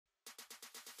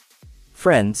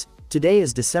Friends, today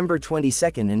is December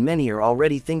 22nd and many are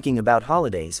already thinking about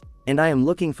holidays, and I am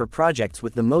looking for projects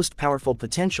with the most powerful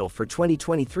potential for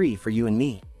 2023 for you and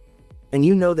me. And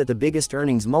you know that the biggest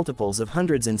earnings multiples of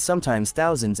hundreds and sometimes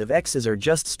thousands of X's are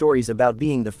just stories about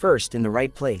being the first in the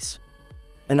right place.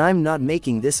 And I'm not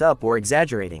making this up or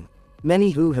exaggerating. Many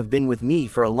who have been with me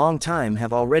for a long time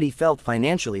have already felt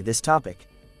financially this topic.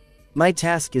 My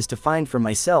task is to find for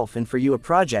myself and for you a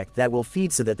project that will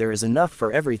feed so that there is enough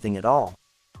for everything at all.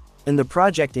 And the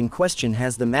project in question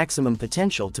has the maximum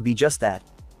potential to be just that.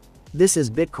 This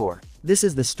is Bitcore. This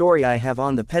is the story I have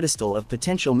on the pedestal of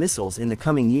potential missiles in the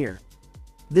coming year.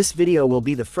 This video will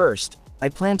be the first. I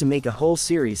plan to make a whole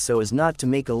series so as not to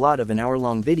make a lot of an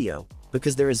hour-long video,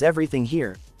 because there is everything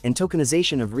here, and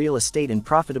tokenization of real estate and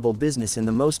profitable business in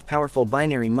the most powerful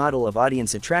binary model of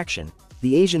audience attraction.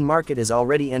 The Asian market is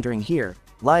already entering here.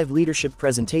 Live leadership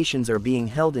presentations are being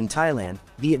held in Thailand,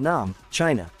 Vietnam,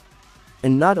 China.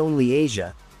 And not only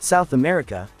Asia, South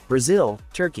America, Brazil,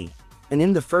 Turkey. And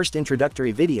in the first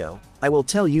introductory video, I will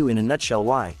tell you in a nutshell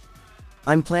why.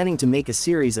 I'm planning to make a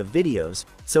series of videos,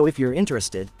 so if you're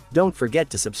interested, don't forget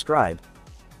to subscribe.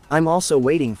 I'm also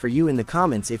waiting for you in the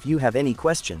comments if you have any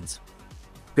questions.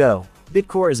 Go!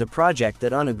 Bitcore is a project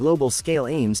that on a global scale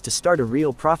aims to start a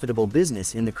real profitable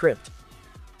business in the crypt.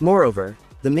 Moreover,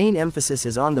 the main emphasis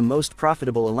is on the most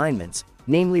profitable alignments,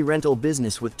 namely rental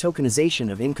business with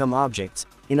tokenization of income objects,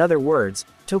 in other words,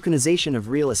 tokenization of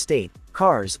real estate,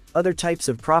 cars, other types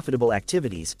of profitable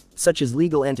activities, such as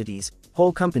legal entities,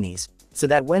 whole companies, so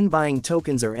that when buying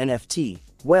tokens or NFT,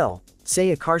 well, say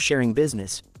a car-sharing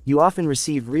business, you often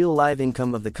receive real live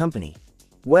income of the company.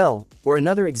 Well, or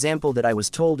another example that I was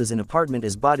told is an apartment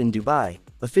is bought in Dubai,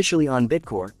 officially on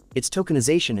Bitcore, its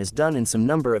tokenization is done in some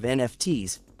number of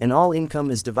NFTs, and all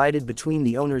income is divided between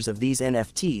the owners of these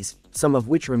NFTs, some of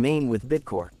which remain with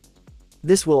Bitcore.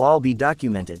 This will all be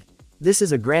documented. This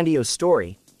is a grandiose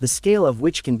story, the scale of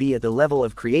which can be at the level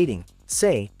of creating,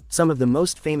 say, some of the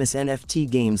most famous NFT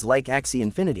games like Axie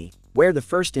Infinity, where the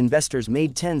first investors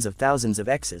made tens of thousands of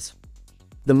X's.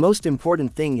 The most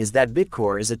important thing is that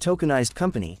Bitcore is a tokenized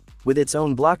company, with its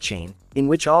own blockchain, in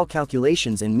which all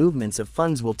calculations and movements of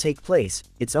funds will take place,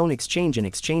 its own exchange and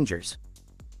exchangers.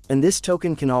 And this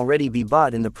token can already be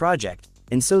bought in the project,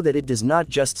 and so that it does not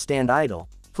just stand idle,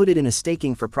 put it in a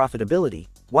staking for profitability,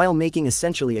 while making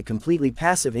essentially a completely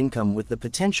passive income with the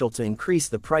potential to increase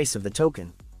the price of the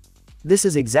token. This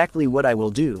is exactly what I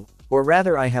will do, or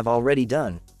rather I have already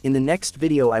done. In the next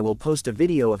video I will post a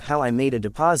video of how I made a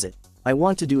deposit. I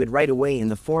want to do it right away in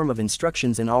the form of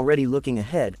instructions, and already looking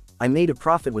ahead, I made a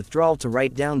profit withdrawal to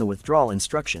write down the withdrawal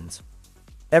instructions.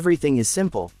 Everything is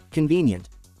simple, convenient.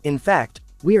 In fact,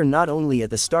 we are not only at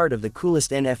the start of the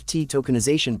coolest NFT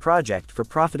tokenization project for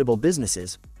profitable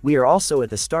businesses, we are also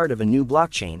at the start of a new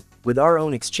blockchain, with our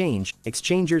own exchange,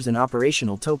 exchangers and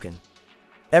operational token.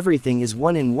 Everything is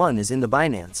one-in-one as in the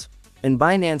Binance. And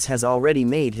Binance has already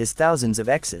made his thousands of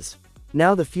X's.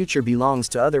 Now the future belongs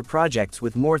to other projects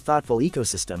with more thoughtful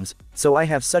ecosystems, so I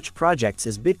have such projects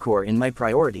as Bitcore in my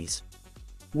priorities.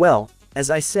 Well, as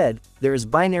I said, there is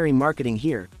binary marketing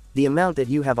here. The amount that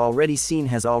you have already seen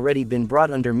has already been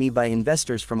brought under me by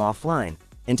investors from offline,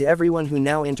 and to everyone who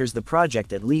now enters the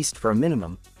project at least for a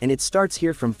minimum, and it starts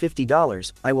here from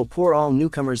 $50, I will pour all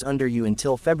newcomers under you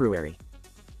until February.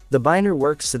 The binary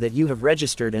works so that you have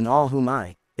registered, and all whom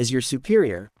I, as your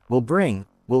superior,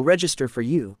 will register for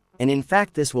you, and in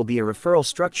fact this will be a referral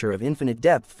structure of infinite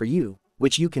depth for you,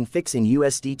 which you can fix in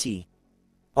USDT.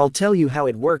 I'll tell you how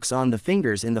it works on the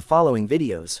fingers in the following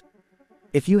videos.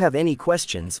 If you have any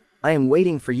questions, I am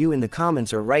waiting for you in the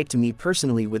comments, or write to me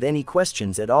personally with any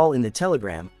questions at all in the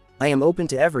Telegram. I am open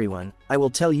to everyone. I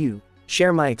will tell you,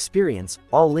 share my experience,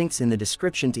 all links in the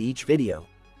description to each video.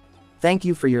 Thank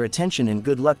you for your attention and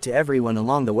good luck to everyone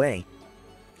along the way.